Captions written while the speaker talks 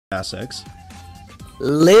Sex.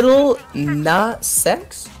 Little not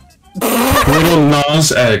sex? Little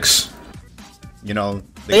Nas X. You know,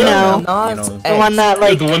 The one that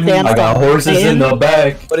like the one who danced I got on horses him. in the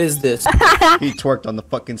back. What is this? He twerked on the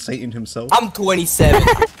fucking Satan himself. I'm 27.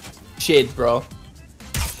 Shit, bro.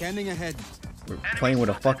 Scanning ahead. We're playing with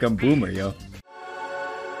a fucking boomer, yo.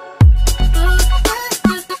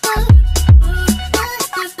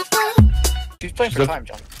 She's playing for time,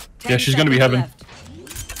 John. Yeah, she's gonna be heaven.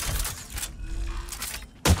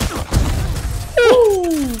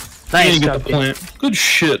 Nice Get job, the plant. Good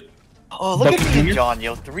shit. Oh, look Bucky at you, Jr. John,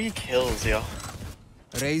 yo. 3 kills, yo.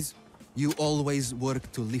 Raise, you always work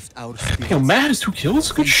to lift our spirits. Yo, Matt has 2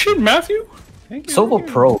 kills. Good shit, Matthew. Solo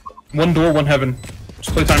pro. One door, one heaven.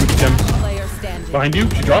 Just play time with Tim. Behind you,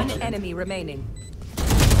 she dropped. Enemy remaining.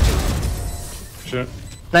 Shit.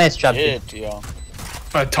 Nice job. Shit, yo.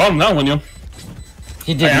 I taught him that one, yo.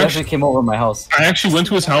 He did. He actually came over my house. I actually went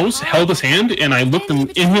to his house, held his hand, and I looked him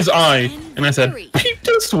in his eye, and I said, "Peep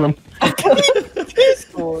this to him."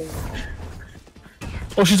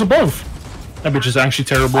 Oh, she's above. That bitch is actually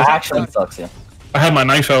terrible. Actually sucks, yeah. I had my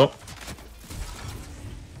knife out.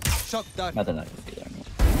 Shock dart. Not the knife.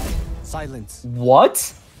 Silence.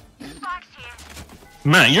 What?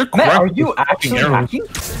 Matt, you're Matt, crap are with you fucking actually arrows. hacking?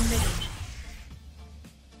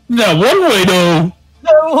 That one way though.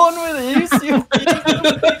 No one with you.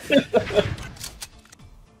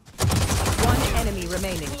 One enemy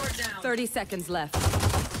remaining. 30 seconds left.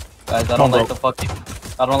 Guys, I don't like the fucking.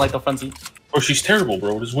 I don't like the frenzy. Oh, she's terrible,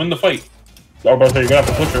 bro. Just win the fight. I was about to say, you're gonna have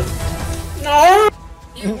to push her.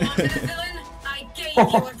 You want a villain? I gave you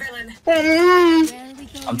a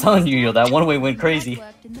villain. I'm telling you, yo, that one way went crazy.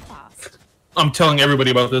 I'm telling everybody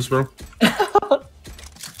about this, bro.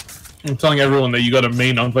 I'm telling everyone that you got a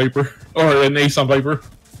main on Viper. Or an ace on Viper.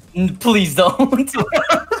 Please don't.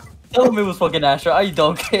 Tell him it was fucking Astra. I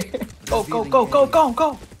don't care. Go, go, go, go, go,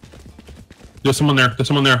 go. There's someone there. There's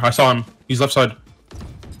someone there. I saw him. He's left side.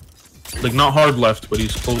 Like, not hard left, but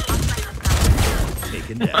he's close.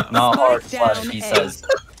 Taken down. Not hard slash, he says.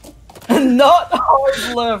 Not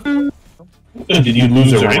hard left. Did you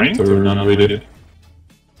lose a rank or no, we did?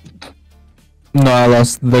 No, I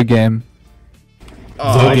lost the game.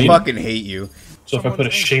 Oh, I fucking hate you. So if I put a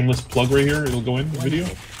shameless plug right here, it'll go in the video?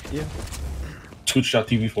 Yeah.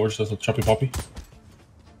 Twitch.tv/says Choppy Poppy.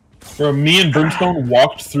 Bro, me and Brimstone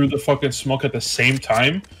walked through the fucking smoke at the same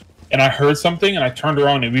time, and I heard something, and I turned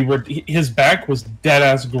around, and his back was dead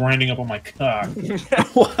ass grinding up on my cock.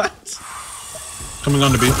 What? Coming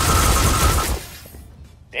on to B.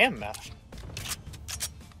 Damn, man.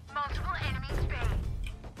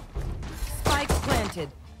 Spike planted.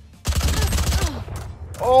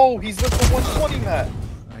 Oh, he's left for 120, Matt.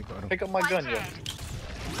 I got him. Pick up my gun, yo.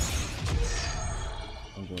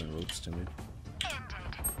 I'm going ropes to me.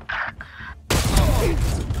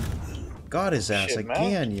 Got his ass Shit,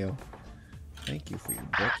 again, yo. Thank you for your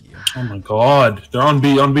Bucky, yo. Oh my god. They're on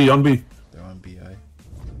B, on B, on B. They're on BI.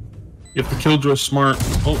 You have to kill Killjoy smart.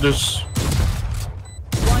 Oh, there's...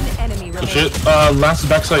 One enemy remaining. Shit. Last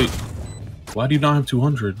backside. Why do you not have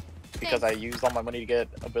 200? Because I used all my money to get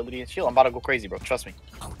ability and shield. I'm about to go crazy, bro. Trust me.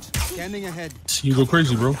 Scanning ahead. You go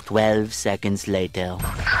crazy, bro. 12 seconds later.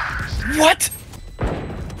 What?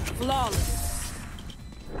 Flawless.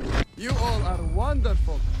 You all are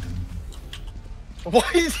wonderful. Why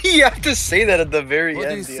did he have to say that at the very What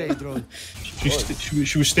do you end? say, yo? drone?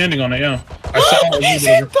 She was standing on it, yeah. I saw her. He's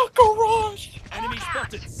in the garage. Enemy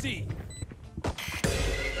spotted. C.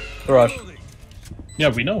 Garage. Yeah,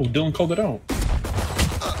 we know. Dylan called it out.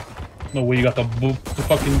 No way you got the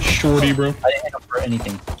fucking shorty, bro. I didn't hit him for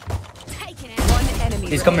anything. One enemy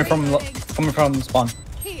He's coming remaining. from spawn.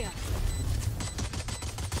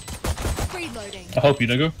 I'll help you,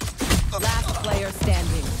 nigga. Last player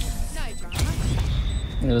standing.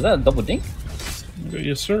 Was that a double dink?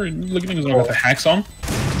 Yes, sir. Look at niggas got the hacks on.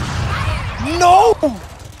 No!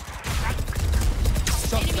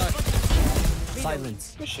 Shock dart.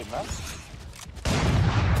 Silence. Good shit, man.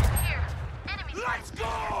 Let's go.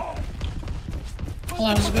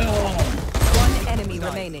 One enemy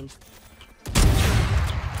remaining.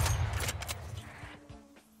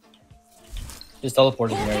 Just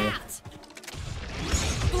teleported in the area.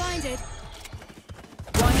 Blinded.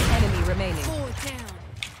 One enemy remaining.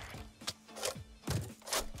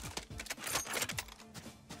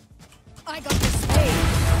 I got this. How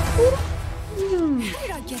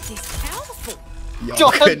did I get this powerful?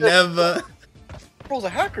 Y'all could never. Bro's a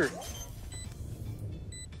hacker.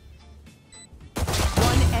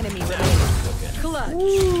 One enemy remaining. Clutch.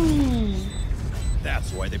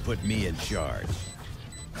 That's why they put me in charge.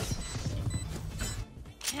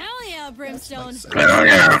 Hell yeah, Brimstone. Oh,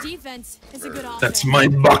 yeah. Defense is a good option. That's my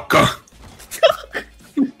baka.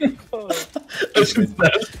 That's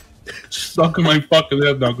stuck in my fucking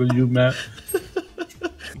head, not with you, Matt.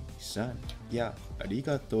 San. Yeah,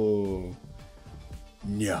 arigato.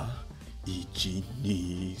 Nya. 1, 2,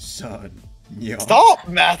 3. Nya. Stop,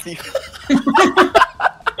 Matthew.